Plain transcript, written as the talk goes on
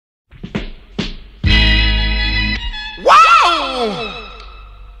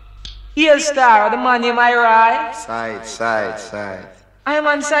Heel Star, the man in my right. Side. I'm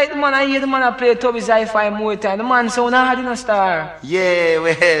on site, the man. I hear the man I play Tubby's hi-fi more time. The man sound hard in a star. Yeah,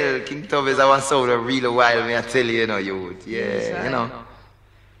 well, King Tubby's I was sound a real while, me I tell you, you know, youth. Yeah, yes, you know.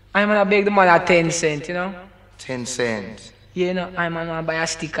 I'm gonna beg the man at 10 cents, you know. 10 cents. Yeah, you know, I'm gonna buy a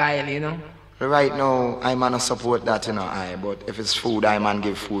stick oil, you know. Right now, I'm gonna support that, you know, but if it's food, I'm gonna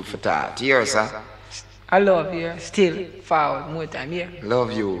give food for that. Here, sir. I love you. Still forward more time, yeah.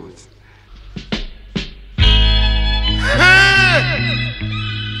 Love you.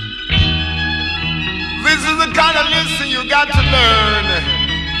 This is the kind of lesson you got to learn.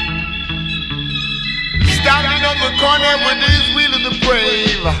 Standing on the corner when there's really the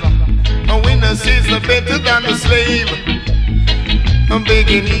brave. A winner sees the better than the slave. I'm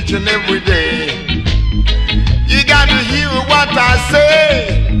begging each and every day. You got to hear what I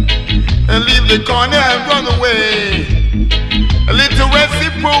say and leave the corner and run away. A literacy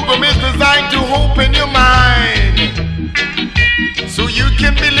program is designed to open your mind, so you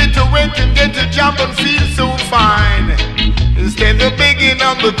can be literate and get a job and feel so fine. Instead of begging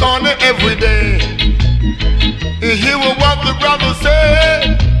on the corner every day, you hear what the brother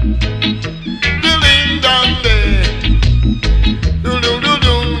said. Ding-dong-day,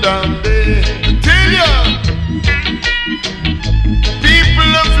 do-do-do-do-dong-day. Tell ya,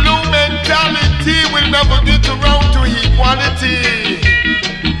 people of low mentality will never get around to equality.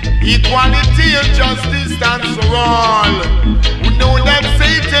 Equality and justice stands for all. We know that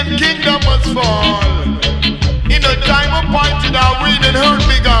Satan's kingdom must fall. In a time appointed, our reign and hurt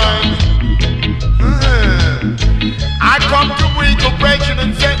begun. I come to break oppression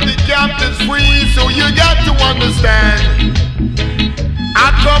and set the captives free, so you got to understand.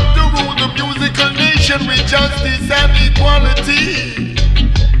 I come to rule the musical nation with justice and equality.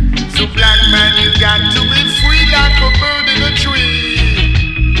 So black man, you got to be free like a bird in a tree.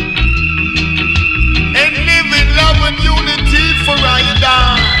 And live in love and unity for I and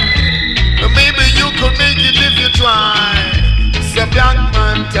I. Maybe you could make it if you try. It's a black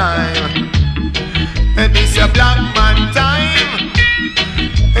man time. And it's a black man time.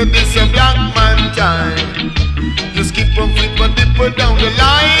 And it's a black man time. You skip and flip and dip down the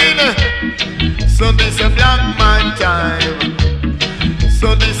line. So this a black man time.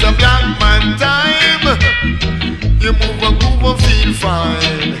 So this a black man time. You move and groove and feel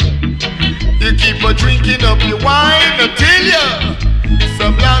fine. You keep on drinking up your wine until you, it's a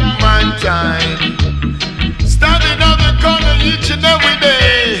black man time. Standing on the corner each and every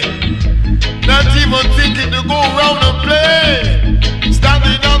day, not even thinking to go around and play.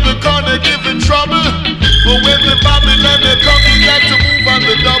 Standing on the corner giving trouble, but when the Babylon they come, you got to move on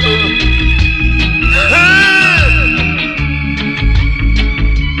the double. Hey!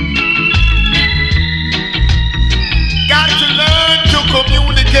 Got to learn to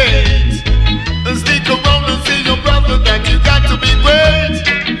communicate. Stick around and see your brother that you got to be great.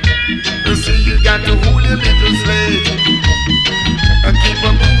 And see you got to hold your little slate and keep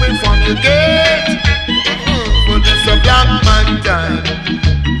on moving from your gate. For this a black man time.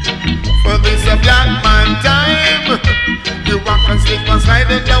 For this a black man time. You walk and slip and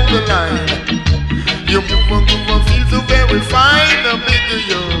slide down the line. You move and feel so very fine. I'm bigger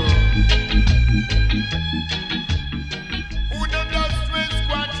you.